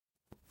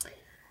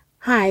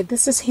Hi,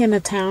 this is Hannah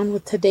Town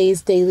with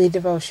today's daily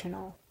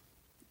devotional.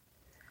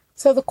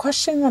 So, the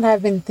question that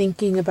I've been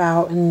thinking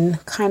about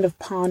and kind of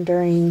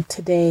pondering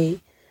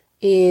today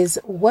is,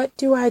 what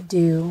do I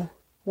do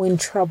when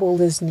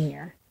trouble is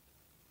near?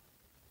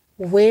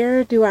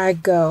 Where do I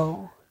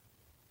go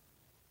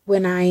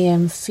when I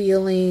am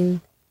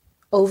feeling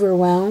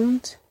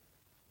overwhelmed?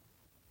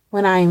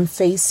 When I am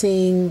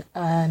facing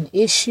an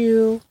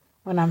issue?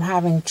 When I'm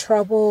having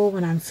trouble?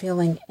 When I'm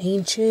feeling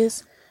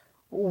anxious?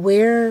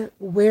 Where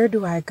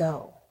do I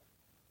go?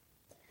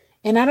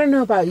 And I don't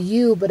know about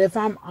you, but if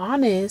I'm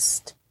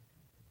honest,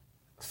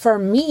 for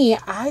me,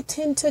 I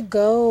tend to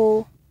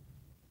go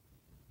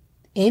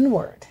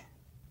inward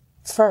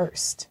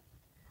first.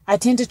 I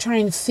tend to try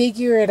and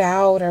figure it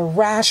out or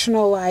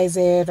rationalize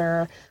it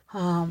or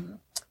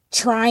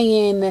try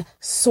and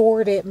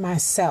sort it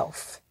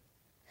myself.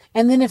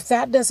 And then if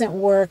that doesn't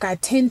work, I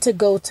tend to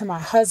go to my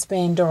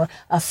husband or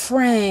a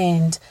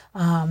friend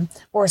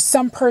or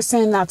some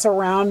person that's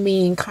around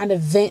me and kind of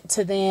vent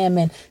to them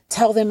and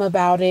tell them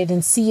about it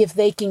and see if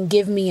they can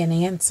give me an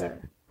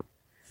answer.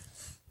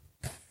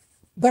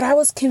 But I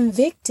was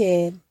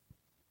convicted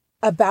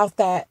about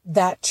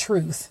that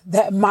truth,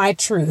 that my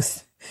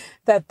truth,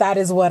 that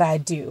is what I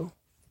do.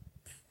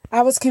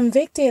 I was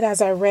convicted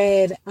as I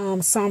read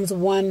Psalms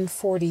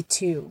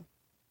 142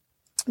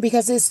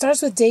 because it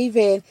starts with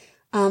David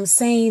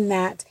saying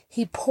that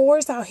he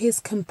pours out his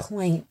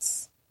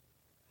complaints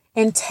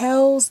and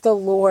tells the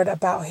Lord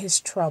about his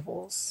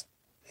troubles.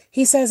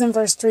 He says in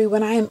verse 3,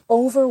 when I am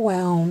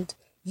overwhelmed,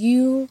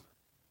 you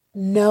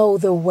know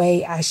the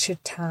way I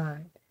should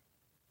turn.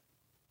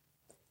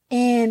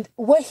 And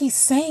what he's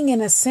saying in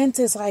a sense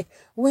is like,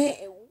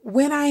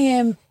 when I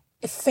am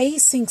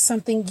facing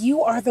something,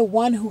 you are the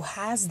one who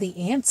has the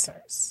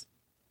answers.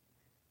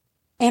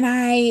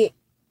 And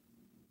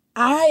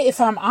if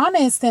I'm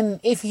honest, and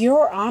if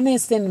you're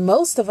honest, and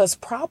most of us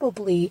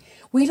probably,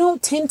 we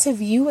don't tend to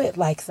view it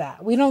like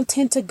that. We don't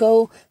tend to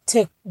go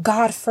to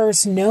God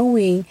first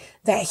knowing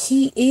that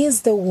He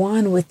is the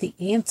one with the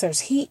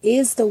answers. He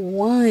is the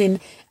one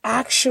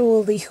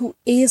actually who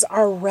is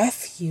our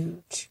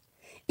refuge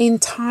in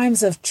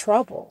times of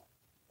trouble.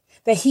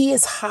 That He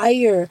is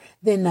higher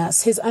than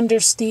us, His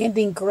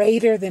understanding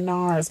greater than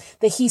ours,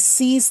 that He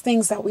sees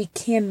things that we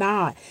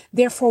cannot.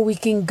 Therefore, we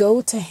can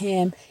go to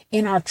Him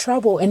in our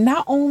trouble. And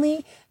not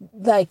only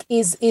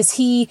is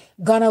He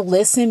gonna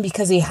listen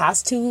because He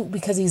has to,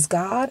 because He's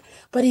God,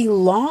 but He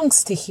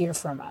longs to hear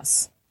from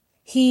us.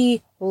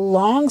 He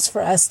longs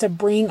for us to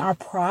bring our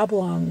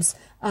problems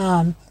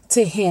to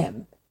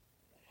Him.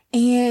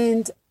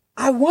 And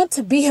I want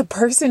to be a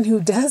person who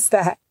does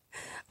that.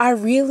 I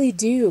really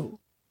do.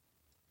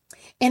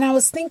 And I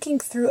was thinking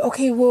through,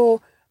 okay,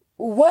 well,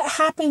 what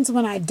happens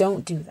when I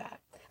don't do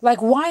that?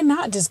 Like, why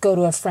not just go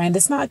to a friend?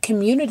 It's not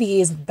community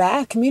is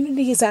bad.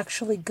 Community is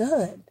actually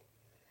good.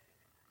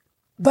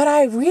 But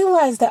I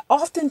realized that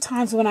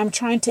oftentimes when I'm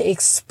trying to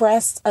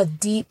express a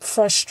deep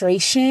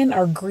frustration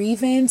or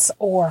grievance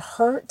or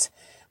hurt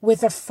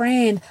with a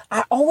friend,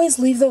 I always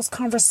leave those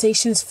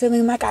conversations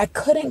feeling like I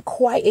couldn't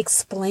quite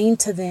explain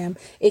to them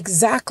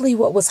exactly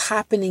what was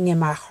happening in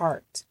my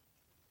heart.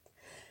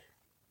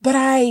 But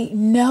I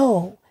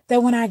know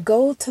that when I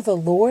go to the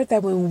Lord,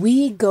 that when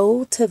we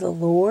go to the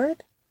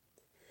Lord,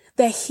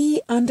 that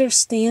He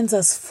understands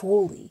us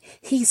fully.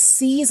 He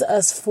sees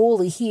us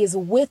fully. He is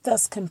with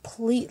us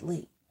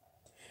completely.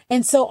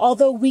 And so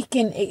although we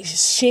can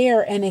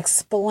share and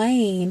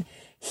explain,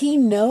 He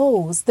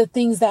knows the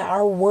things that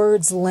our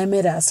words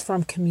limit us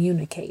from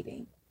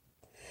communicating.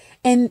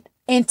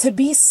 And to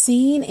be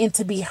seen and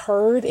to be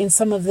heard in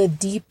some of the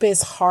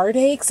deepest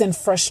heartaches and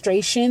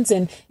frustrations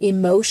and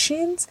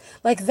emotions,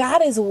 like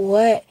that is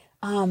what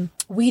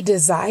we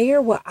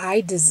desire, what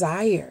I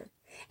desire.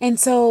 And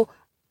so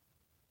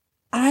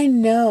I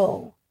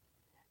know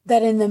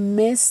that in the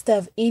midst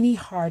of any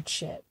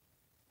hardship,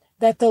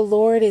 that the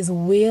Lord is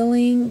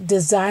willing,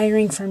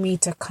 desiring for me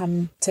to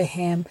come to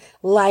Him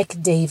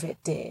like David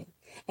did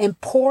and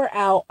pour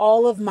out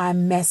all of my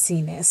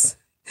messiness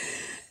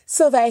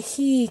so that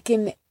He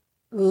can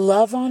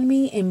love on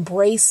me,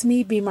 embrace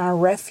me, be my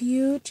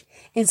refuge,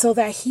 and so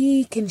that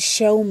He can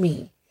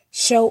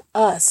show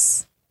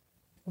us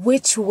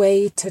which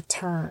way to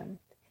turn,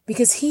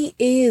 because He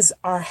is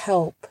our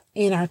help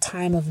in our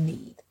time of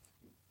need.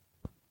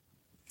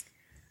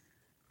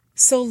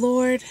 So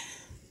Lord,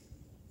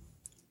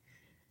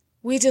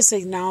 we just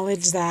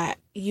acknowledge that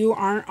You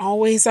aren't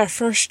always our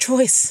first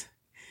choice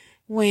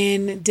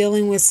when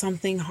dealing with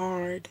something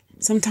hard.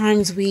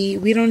 Sometimes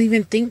we don't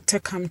even think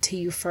to come to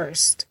You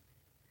first.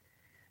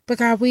 But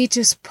God, we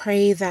just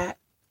pray that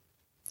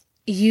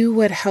You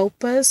would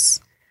help us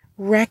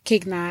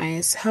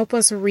recognize, help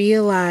us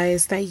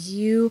realize that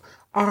You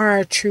are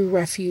our true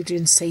refuge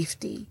and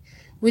safety.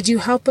 Would You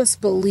help us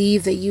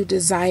believe that You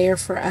desire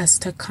for us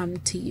to come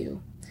to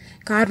You?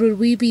 God, would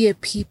we be a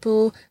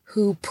people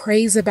who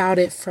praise about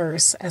it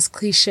first, as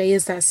cliche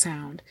as that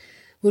sound?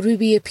 Would we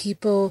be a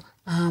people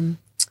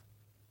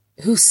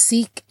who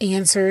seek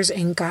answers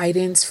and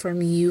guidance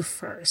from You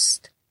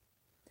first?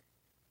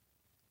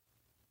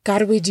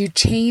 God, would you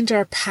change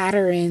our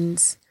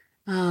patterns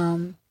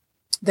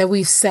that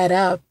we've set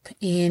up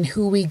in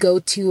who we go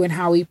to and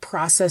how we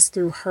process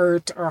through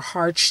hurt or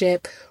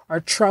hardship or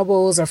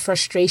troubles or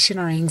frustration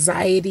or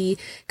anxiety?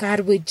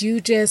 God, would you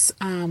just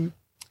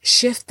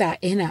shift that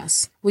in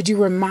us? Would you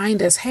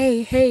remind us,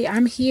 hey,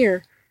 I'm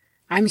here,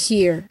 I'm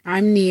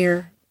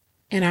near,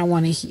 and I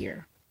want to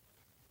hear.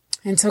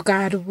 And so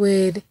God,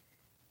 would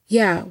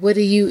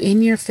you,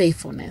 in your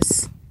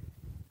faithfulness,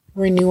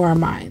 renew our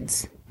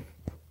minds?